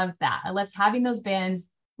 I loved that. I loved having those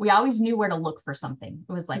bins. We always knew where to look for something.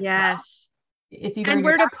 It was like, yes. Wow, it's either and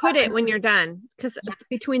where to put it when you're done. Because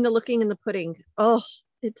between the looking and the putting,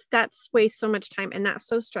 that wastes so much time. And that's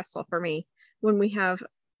so stressful for me when we have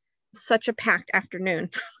such a packed afternoon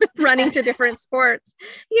running to different sports.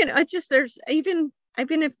 It's just, even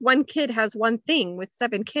if one kid has one thing, with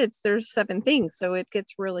 7 kids, there's 7 things. So it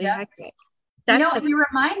gets really hectic. You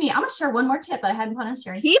remind me, I'm going to share one more tip that I hadn't planned on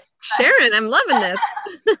sharing. Keep sharing. I'm loving this.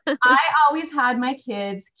 I always had my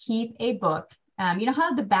kids keep a book. You know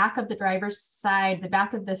how the back of the driver's side, the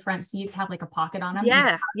back of the front seats have like a pocket on them?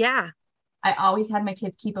 Yeah. I always had my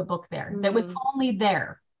kids keep a book there that was only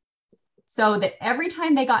there. So that every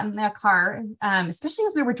time they got in their car, especially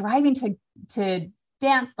as we were driving to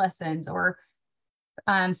dance lessons or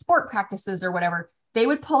sport practices or whatever, they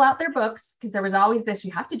would pull out their books because there was always this,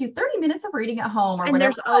 you have to do 30 minutes of reading at home or and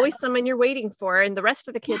whatever. There's always someone you're waiting for, and the rest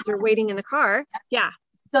of the kids are waiting in the car. Yeah.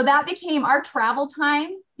 So that became our travel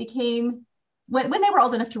time, became when they were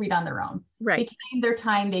old enough to read on their own, right, became their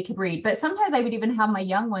time they could read. But sometimes I would even have my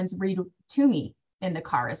young ones read to me in the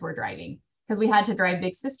car as we're driving, because we had to drive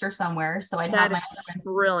big sister somewhere. So I'd have my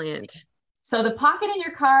brilliant. So the pocket in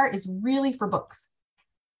your car is really for books.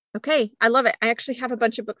 Okay, I love it. I actually have a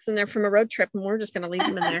bunch of books in there from a road trip, and we're just going to leave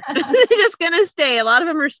them in there. They're just going to stay. A lot of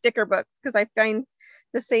them are sticker books, because I find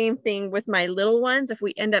the same thing with my little ones. If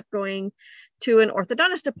we end up going to an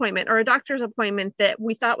orthodontist appointment or a doctor's appointment that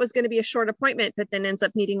we thought was going to be a short appointment, but then ends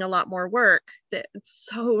up needing a lot more work, that it's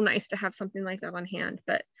so nice to have something like that on hand.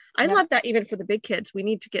 But I love that even for the big kids. We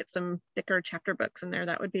need to get some thicker chapter books in there.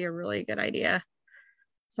 That would be a really good idea.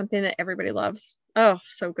 Something that everybody loves. Oh,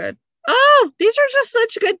 so good. Oh, these are just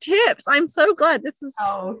such good tips. I'm so glad. This is.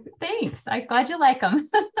 Oh, thanks. I'm glad you like them.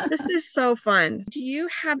 This is so fun. Do you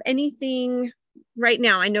have anything right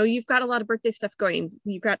now? I know you've got a lot of birthday stuff going.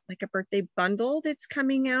 You've got like a birthday bundle that's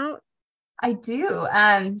coming out. I do.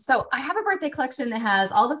 So I have a birthday collection that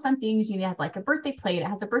has all the fun things. It has like a birthday plate. It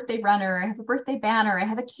has a birthday runner. I have a birthday banner. I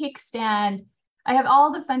have a cake stand. I have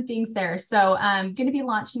all the fun things there. So I'm going to be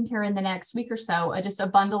launching here in the next week or so, just a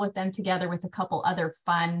bundle with them together with a couple other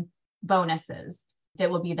fun bonuses that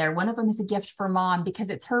will be there. One of them is a gift for mom because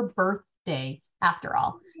it's her birthday after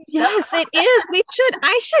all. Yes, it is.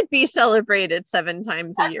 I should be celebrated 7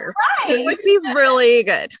 times a year. Right. It would be really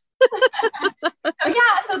good.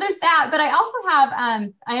 So there's that. But I also have,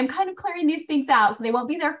 I am kind of clearing these things out, so they won't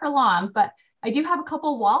be there for long, but I do have a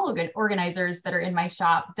couple wall organizers that are in my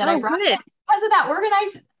shop that I brought because of that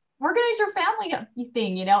organize your family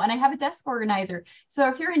thing, and I have a desk organizer. So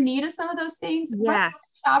if you're in need of some of those things,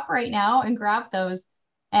 shop right now and grab those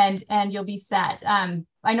and you'll be set. I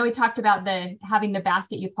know we talked about having the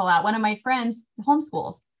basket you pull out. One of my friends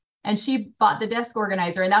homeschools, and she bought the desk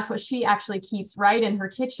organizer, and that's what she actually keeps right in her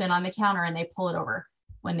kitchen on the counter, and they pull it over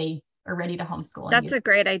when they are ready to homeschool. That's a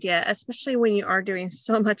great idea, especially when you are doing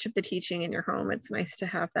so much of the teaching in your home. It's nice to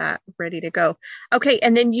have that ready to go. Okay.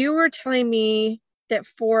 And then you were telling me that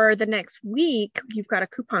for the next week, you've got a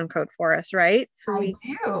coupon code for us, right? So I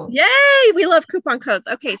do. Yay! We love coupon codes.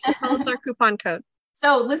 Okay. So tell us our coupon code.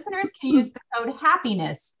 So listeners can use the code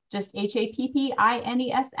HAPPINESS, just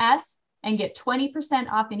HAPPINESS, and get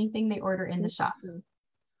 20% off anything they order in the shop.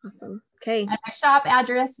 Awesome. Okay. And my shop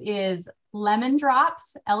address is Lemon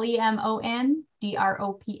Drops,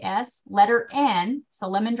 LEMONDROPS, letter N. So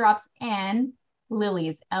Lemon Drops and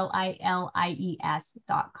Lilies,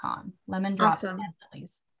 LILIES.com. Lemon Drops and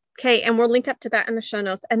Lilies. Okay. And we'll link up to that in the show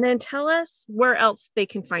notes. And then tell us where else they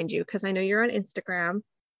can find you, because I know you're on Instagram.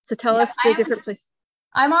 So tell us the different places.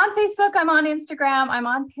 I'm on Facebook. I'm on Instagram. I'm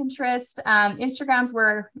on Pinterest. Instagram's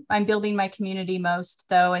where I'm building my community most,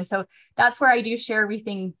 though. And so that's where I do share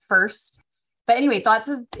everything first. But anyway, thoughts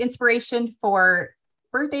of inspiration for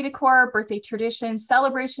birthday decor, birthday tradition,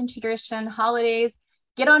 celebration tradition, holidays.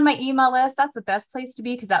 Get on my email list. That's the best place to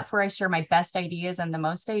be, because that's where I share my best ideas and the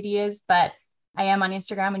most ideas. But I am on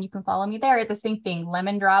Instagram, and you can follow me there at the same thing.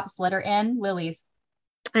 Lemon Drops, letter N, Lilies.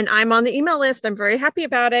 And I'm on the email list. I'm very happy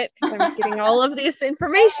about it, because I'm getting all of this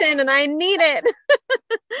information and I need it.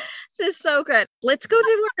 This is so good. Let's go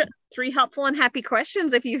to our 3 helpful and happy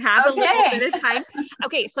questions if you have a little bit of time.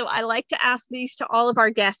 Okay, so I like to ask these to all of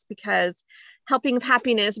our guests, because Helping of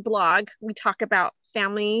Happiness blog, we talk about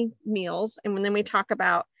family meals, and then we talk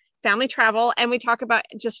about family travel, and we talk about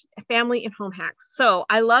just family and home hacks. So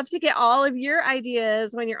I love to get all of your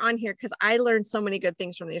ideas when you're on here, because I learned so many good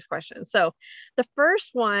things from these questions. So the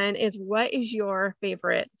first one is, what is your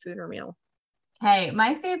favorite food or meal? Hey,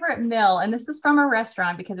 my favorite meal, and this is from a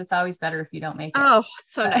restaurant, because it's always better if you don't make it. Oh,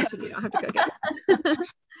 so nice if you don't have to go get it.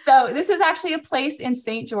 So this is actually a place in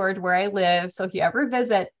St. George where I live. So if you ever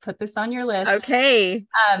visit, put this on your list. Okay.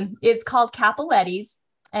 It's called Capoletti's.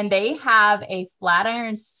 And they have a flat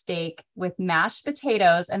iron steak with mashed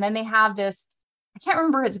potatoes. And then they have this, I can't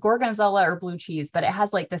remember if it's gorgonzola or blue cheese, but it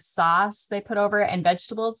has like this sauce they put over it and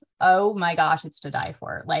vegetables. Oh my gosh, it's to die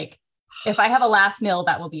for. Like, if I have a last meal,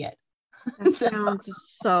 that will be it. That sounds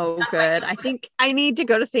so good. I think I need to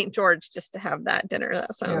go to St. George just to have that dinner.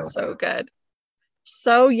 That sounds so good.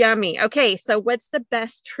 So yummy. Okay. So what's the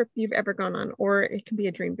best trip you've ever gone on? Or it can be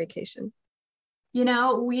a dream vacation.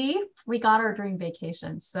 We got our dream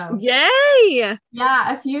vacation. So yay.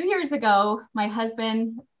 Yeah. A few years ago, my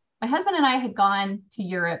husband and I had gone to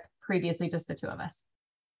Europe previously, just the two of us.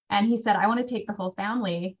 And he said, I want to take the whole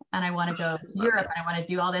family and I want to go to Europe and I want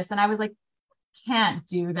to do all this. And I was like, can't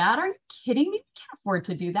do that. Are you kidding me? I can't afford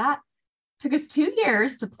to do that. took us 2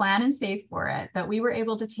 years to plan and save for it, but we were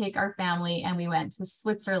able to take our family and we went to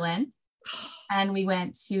Switzerland and we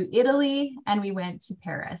went to Italy and we went to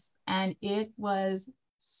Paris, and it was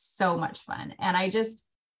so much fun. And I just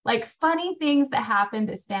like funny things that happened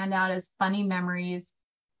that stand out as funny memories,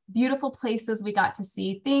 beautiful places we got to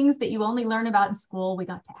see, things that you only learn about in school. We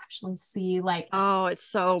got to actually see, like, oh, it's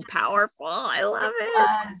so powerful. I love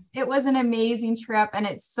it. It was an amazing trip. And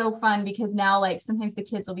it's so fun because now, like, sometimes the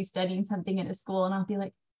kids will be studying something in a school and I'll be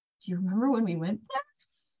like, do you remember when we went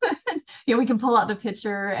there? We can pull out the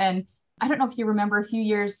picture. And I don't know if you remember a few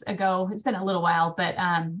years ago, it's been a little while, but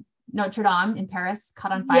Notre Dame in Paris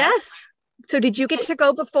caught on fire. Yes. So did you get to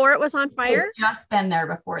go before it was on fire? I'd just been there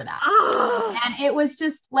before that. Oh. And it was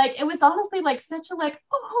just like, it was honestly like such a like,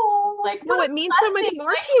 oh, like, no, it means so much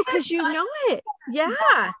more to you because you know it.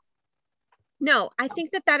 Yeah. No, I think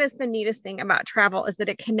that is the neatest thing about travel, is that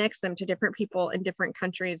it connects them to different people in different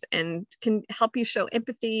countries and can help you show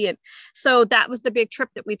empathy. And so that was the big trip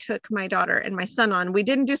that we took my daughter and my son on. We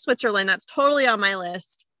didn't do Switzerland. That's totally on my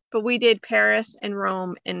list, but we did Paris and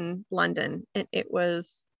Rome and London. And it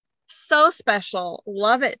was so special.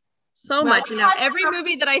 Love it so much. And now every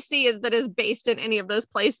movie that I see that is based in any of those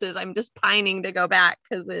places, I'm just pining to go back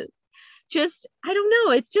because it just, I don't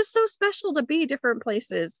know, it's just so special to be different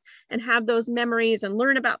places and have those memories and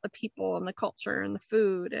learn about the people and the culture and the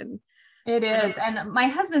food. And it is. And my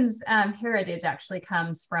husband's heritage actually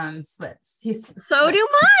comes from Swiss. So do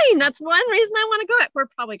mine. That's one reason I want to go. We're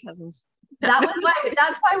probably cousins. That's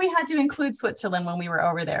why we had to include Switzerland when we were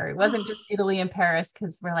over there. It wasn't just Italy and Paris,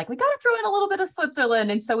 because we're like, we got to throw in a little bit of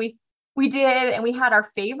Switzerland. And so we did, and we had our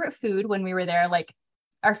favorite food when we were there, like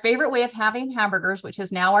our favorite way of having hamburgers, which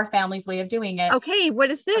is now our family's way of doing it. Okay, what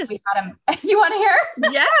is this? You want to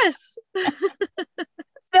hear? Yes.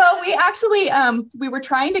 So we actually, we were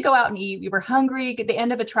trying to go out and eat. We were hungry at the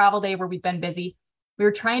end of a travel day where we've been busy. We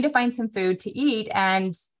were trying to find some food to eat,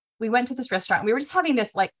 and we went to this restaurant. We were just having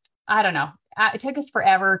this, like, I don't know. It took us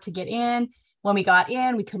forever to get in. When we got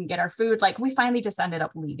in, we couldn't get our food. Like, we finally just ended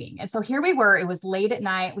up leaving. And so here we were. It was late at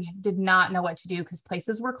night. We did not know what to do because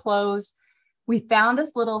places were closed. We found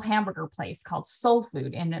this little hamburger place called Soul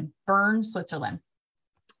Food in Bern, Switzerland.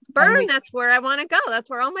 Bern, that's where I want to go. That's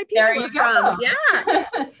where all my people are from.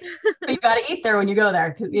 Yeah. But you got to eat there when you go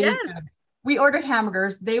there, because yes. We ordered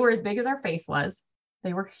hamburgers. They were as big as our face was.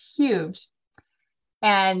 They were huge.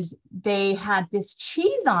 And they had this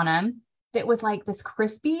cheese on them that was like this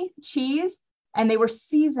crispy cheese, and they were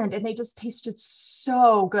seasoned and they just tasted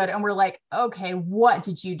so good. And we're like, okay, what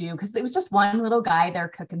did you do? Because it was just one little guy there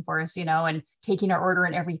cooking for us, and taking our order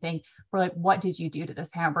and everything. We're like, what did you do to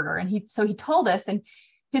this hamburger? And he told us, and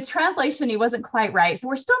his translation, he wasn't quite right. So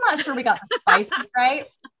we're still not sure we got the spices right,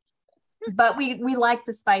 but we like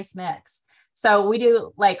the spice mix. So we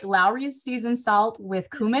do like Lowry's seasoned salt with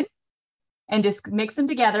cumin and just mix them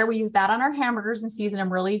together. We use that on our hamburgers and season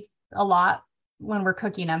them really a lot when we're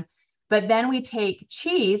cooking them. But then we take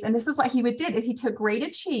cheese, and this is what he did, is he took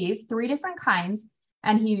grated cheese, 3 different kinds,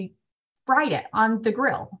 and he fried it on the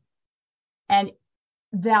grill. And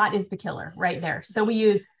that is the killer right there. So we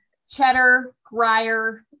use cheddar,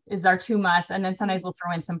 Gruyere is our 2 musts, and then sometimes we'll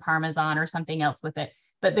throw in some Parmesan or something else with it.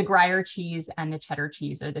 But the Gruyere cheese and the cheddar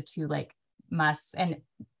cheese are the 2 like musts. And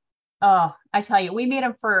oh, I tell you, we made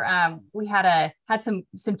them for, we had some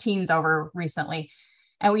teens over recently,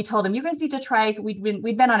 and we told them, you guys need to try, we'd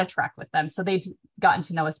been on a trek with them. So they'd gotten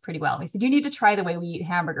to know us pretty well. We said, you need to try the way we eat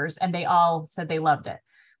hamburgers. And they all said they loved it.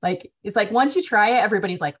 Like, it's like, once you try it,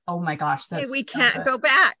 everybody's like, oh my gosh, we can't go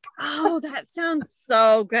back. Oh, that sounds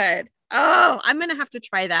so good. Oh, I'm going to have to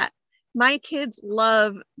try that. My kids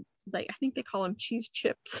love, like, I think they call them cheese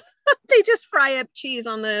chips. They just fry up cheese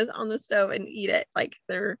on the stove and eat it. Like,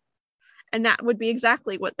 and that would be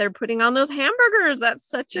exactly what they're putting on those hamburgers. That's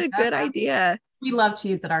such a good idea. We love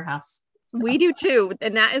cheese at our house. So. We do too.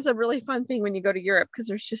 And that is a really fun thing when you go to Europe, because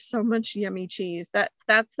there's just so much yummy cheese.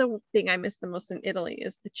 That's the thing I miss the most in Italy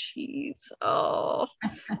is the cheese. Oh,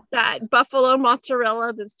 that buffalo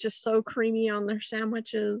mozzarella that's just so creamy on their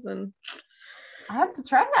sandwiches. And I have to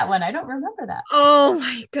try that one. I don't remember that. Oh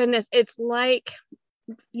my goodness. It's like,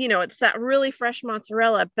 it's that really fresh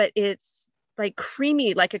mozzarella, but it's like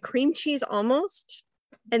creamy, like a cream cheese almost.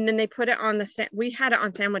 And then they put it on we had it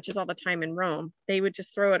on sandwiches all the time in Rome. They would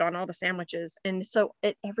just throw it on all the sandwiches. And so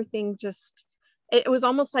everything just, it was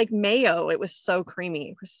almost like mayo. It was so creamy.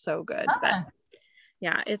 It was so good. But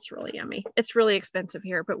Yeah, it's really yummy. It's really expensive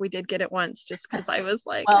here, but we did get it once just because I was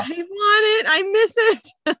like, Well, I want it. I miss it.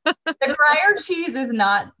 the Gruyere cheese is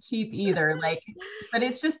not cheap either. Like, but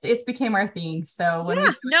it's became our thing. So when we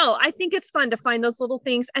Yeah, no, I think it's fun to find those little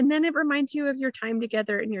things. And then it reminds you of your time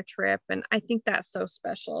together and your trip. And I think that's so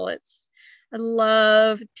special. I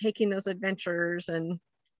love taking those adventures and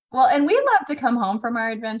well, and we love to come home from our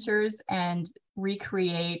adventures and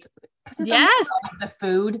recreate because it's yes, the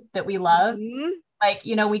food that we love. Mhm. Like,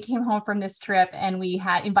 you know, we came home from this trip and we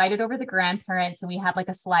had invited over the grandparents and we had like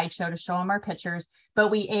a slideshow to show them our pictures,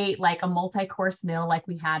 but we ate like a multi-course meal like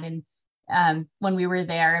we had in when we were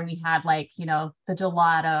there, and we had like, you know, the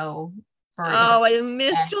gelato for I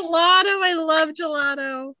miss gelato. I love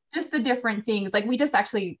gelato. just the different things. Like we just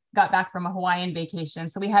actually got back from a Hawaiian vacation.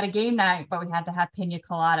 So we had a game night, but we had to have pina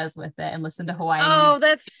coladas with it and listen to Hawaiian Oh, music.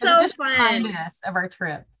 that's So so just fun. reminded us of our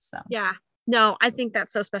trip. So Yeah. No, I think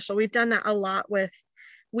that's so special. We've done that a lot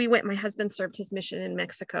my husband served his mission in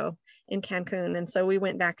Mexico in Cancun. And so we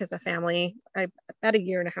went back as a family about a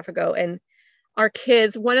year and a half ago. And our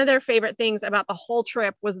kids, one of their favorite things about the whole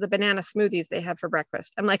trip was the banana smoothies they had for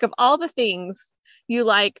breakfast. I'm like, of all the things you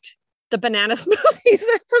liked, the banana smoothies,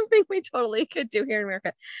 that's something we totally could do here in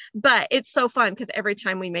America. But it's so fun because every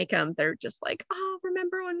time we make them, they're just like, oh,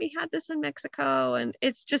 remember when we had this in Mexico? And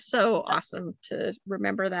it's just so awesome to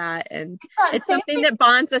remember that. And it's something that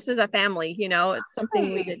bonds us as a family, you know, it's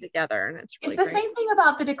something we did together, and it's really the same thing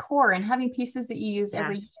about the decor and having pieces that you use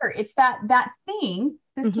every year. It's that thing,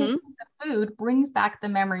 this case of food brings back the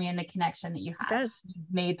memory and the connection that you have. It does.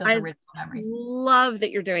 You've made those original memories. Love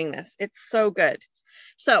that you're doing this. It's so good.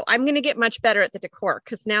 So I'm going to get much better at the decor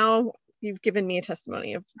because now you've given me a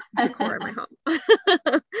testimony of decor in my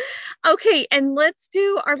home. Okay. And let's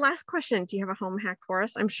do our last question. Do you have a home hack for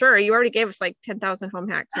us? I'm sure you already gave us like 10,000 home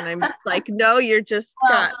hacks, and I'm like, no, you're just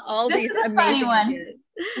got all these amazing ideas.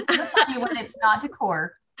 This is a funny one. It's not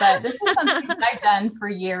decor, but this is something that I've done for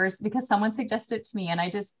years because someone suggested it to me, and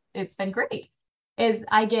it's been great. Is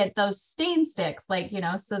I get those stain sticks, like, you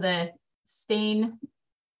know, so the stain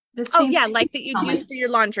like that you use for your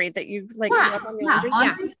laundry, that you like rub on your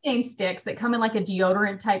laundry. Stain sticks that come in like a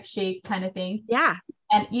deodorant type shape kind of thing. Yeah.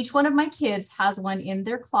 And each one of my kids has one in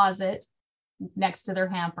their closet next to their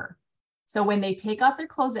hamper. So when they take off their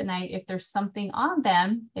clothes at night, if there's something on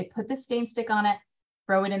them, they put the stain stick on it,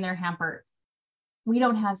 throw it in their hamper. We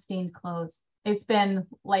don't have stained clothes. It's been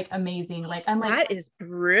like amazing. Like I'm like, that is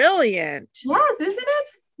brilliant. Yes, isn't it?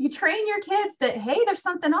 You train your kids that, hey, there's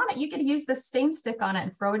something on it. You could use the stain stick on it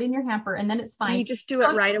and throw it in your hamper, and then it's fine. You just do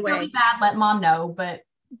it right away. Really bad, let mom know. But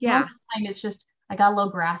most of the time, it's just I got a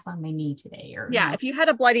little grass on my knee today. Or if you had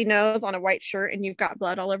a bloody nose on a white shirt and you've got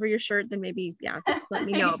blood all over your shirt, then maybe let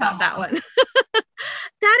me know about that one.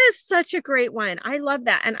 That is such a great one. I love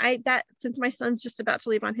that. And since my son's just about to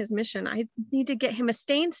leave on his mission, I need to get him a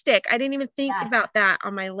stain stick. I didn't even think about that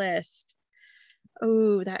on my list.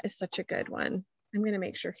 Oh, that is such a good one. I'm going to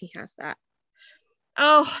make sure he has that.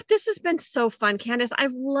 Oh, this has been so fun, Candace.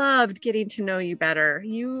 I've loved getting to know you better.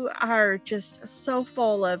 You are just so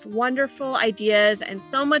full of wonderful ideas and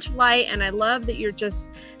so much light. And I love that you're just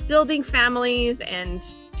building families, and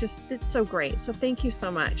just, it's so great. So thank you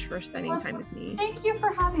so much for spending time with me. Thank you for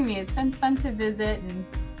having me. It's been fun to visit and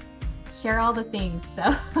share all the things.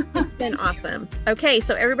 So it's been awesome. Okay,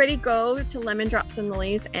 so everybody go to Lemon Drops and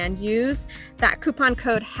Lilies and use that coupon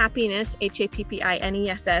code HAPPINESS,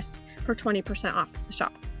 HAPPINESS, for 20% off the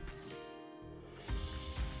shop.